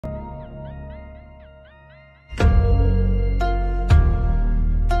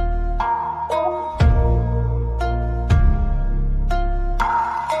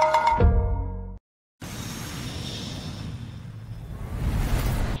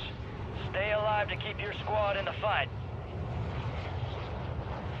alive to keep your squad in the fight.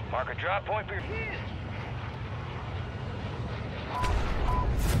 Mark a drop point for your...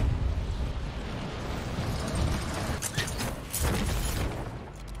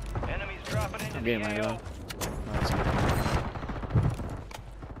 Enemies dropping into the AO.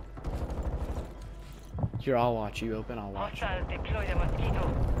 Here, I'll watch you open, I'll watch. Hostiles deploy the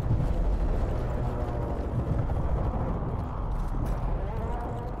mosquito.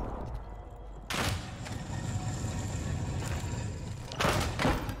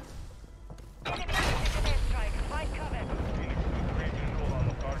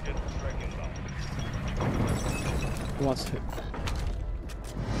 Who wants to?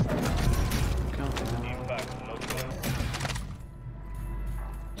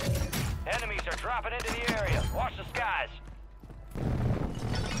 Enemies are dropping into the area. Watch the skies.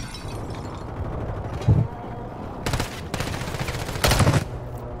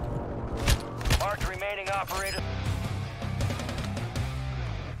 Marked remaining operators.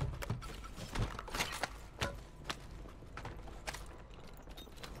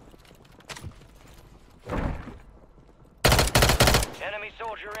 Enemy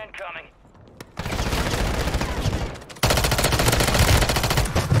soldier incoming.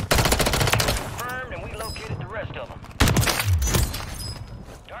 Confirmed, and we located the rest of them.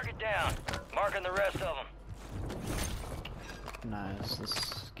 Target down. Marking the rest of them. Nice,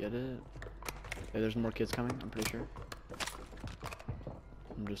 let's get it. Hey, there's more kids coming, I'm pretty sure.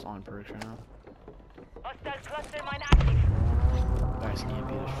 I'm just on perks right now. Hostile cluster mine active. Nice EMP,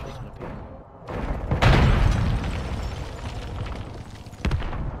 there's just up here.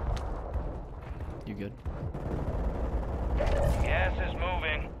 You good? Gas is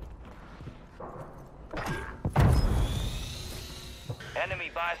moving.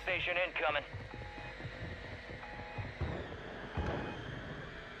 Enemy buy station incoming.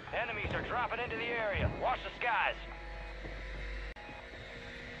 Enemies are dropping into the area. Watch the skies.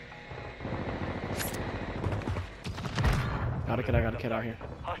 I got a kid out here.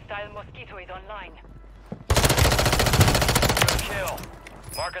 Hostile mosquito is online. Good kill.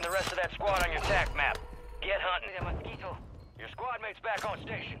 Marking the rest of that squad on your TAC map. Get hunting the mosquito. Your squad mate's back on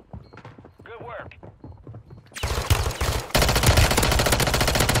station. Good work.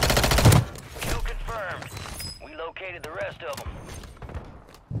 Kill confirmed. We located the rest of them.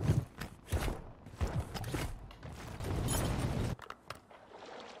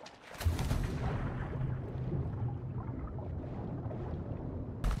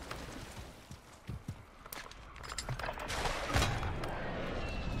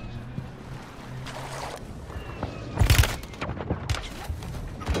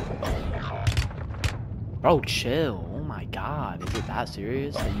 Bro, chill. Oh my god. Is it that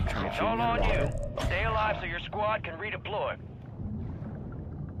serious? Are you trying to It's shoot all me on you. underwater? Stay alive so your squad can redeploy.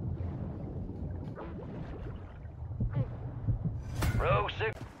 Row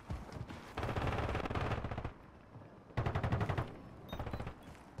 6.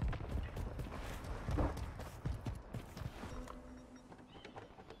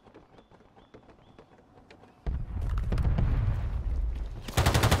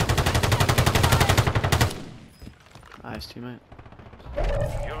 Nice, teammate.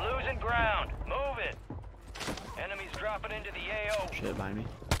 You're losing ground. Move it. Enemies dropping into the AO. Shit, behind me.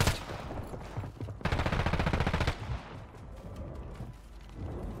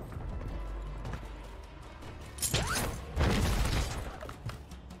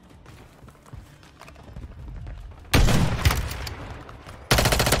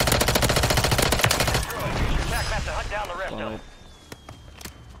 Down the rest of them.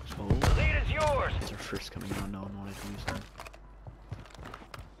 So, The lead is yours. these are first coming out. No one wanted to use them.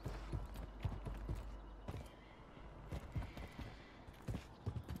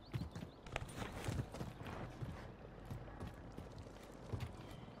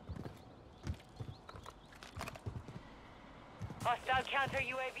 Hostile counter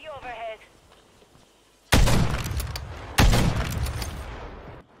UAV overhead.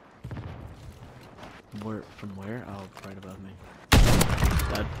 Where? From where? Oh, right above me.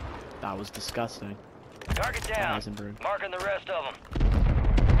 That was disgusting. Target down. Eisenberg. Marking the rest of them.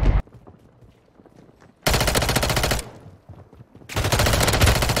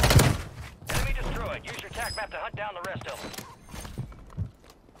 Enemy destroyed. Use your TAC map to hunt down the rest of them.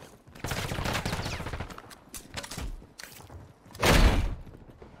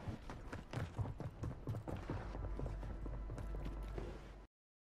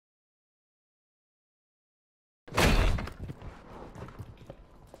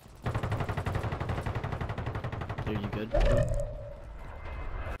 Are you good?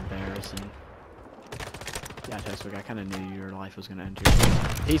 Embarrassing. Yeah, textbook. I kind of knew your life was gonna end here.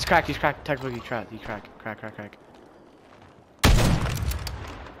 He's cracked. He's cracked. Textbook. He's cracked. He's cracked. Crack.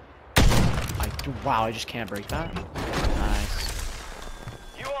 Wow, I just can't break that. Nice.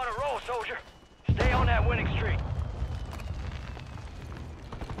 You on a roll, soldier. Stay on that winning streak.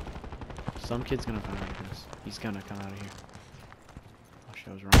 Some kid's gonna come out of this. He's gonna come out of here. Oh shit,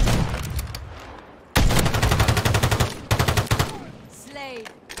 I was wrong. Slade.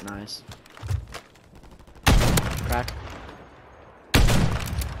 Nice. Crack.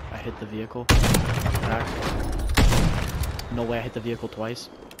 I hit the vehicle. Crack. No way I hit the vehicle twice.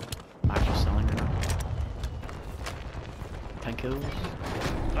 I'm actually selling right now. 10 kills.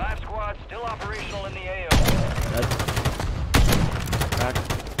 5 squads still operational in the AO. Dead. Crack.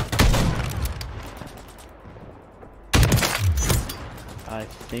 I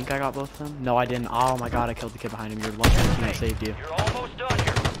think I got both of them. No, I didn't. Oh my god, I killed the kid behind him. You're lucky the team saved you. You're almost done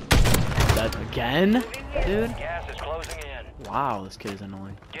here. Dead again? Dude? Gas is closing in. Wow, this kid is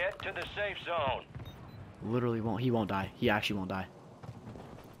annoying. Get to the safe zone. Literally won't. He won't die. He actually won't die.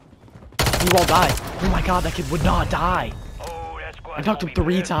 He won't die. Oh my god, that kid would not die. Oh, that squad. I knocked him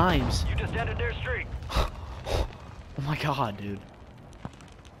 3 times. You just ended their streak. Oh my god, dude.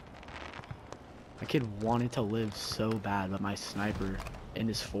 That kid wanted to live so bad, but my sniper in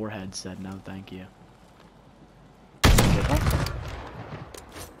his forehead said no thank you.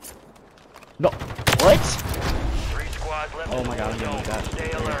 No. What? 3 squads left. Oh my god, I'm gonna make that.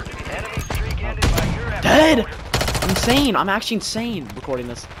 Stay alert. Enemy streak ended by your effort. Dead! I'm insane. I'm actually insane recording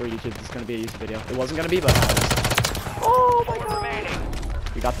this for YouTube. This is gonna be a YouTube video. It wasn't gonna be, but oh my god. Remaining.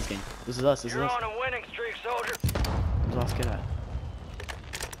 We got this game. This is us. This is You're us. on a winning streak, soldier. Where's the last kid at?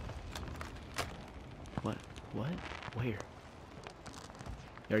 What? What? Where?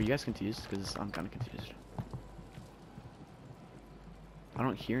 Are you guys confused? Because I'm kind of confused. I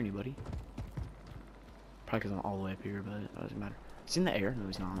don't hear anybody. Probably because I'm all the way up here, but it doesn't matter. Is he in the air? No,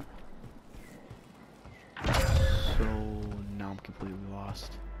 he's not. So now I'm completely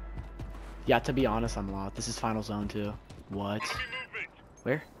lost. Yeah, to be honest, I'm lost. This is final zone too. What?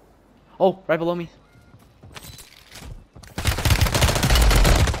 Where? Oh, right below me.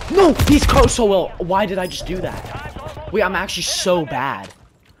 No, he's close so well. Why did I just do that? Wait, I'm actually so bad.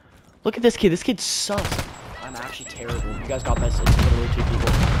 Look at this kid. This kid sucks. I'm actually terrible. You guys got this. It's literally 2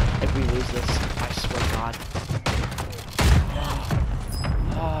 people. If we lose this, I swear to God.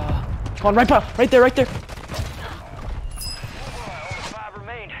 Come on, right there, right there. Only 5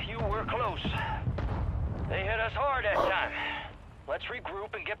 remained. You were close. They hit us hard that time. Let's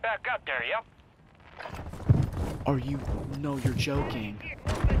regroup and get back up there, yep? Are you? No, you're joking.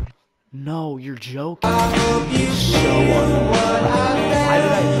 No, you're joking. So why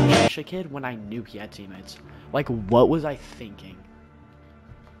did I push a kid when I knew he had teammates? Like, what was I thinking?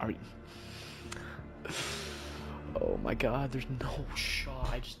 Are you? Oh my god, there's no shot.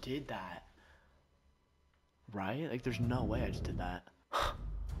 I just did that. Right? Like, there's no way I just did that.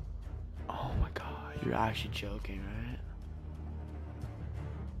 Oh my god, you're actually joking, right?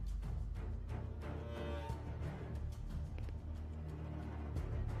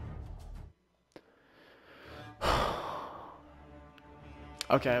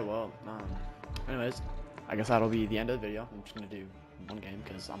 Okay, well, anyways, I guess that'll be the end of the video. I'm just gonna do one game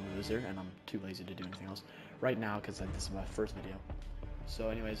because I'm a loser and I'm too lazy to do anything else right now because like, this is my first video. So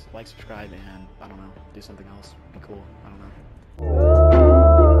anyways, like, subscribe, and I don't know, do something else. Be cool. I don't know.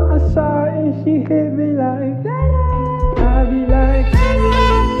 Oh, I saw it, she hit me like that.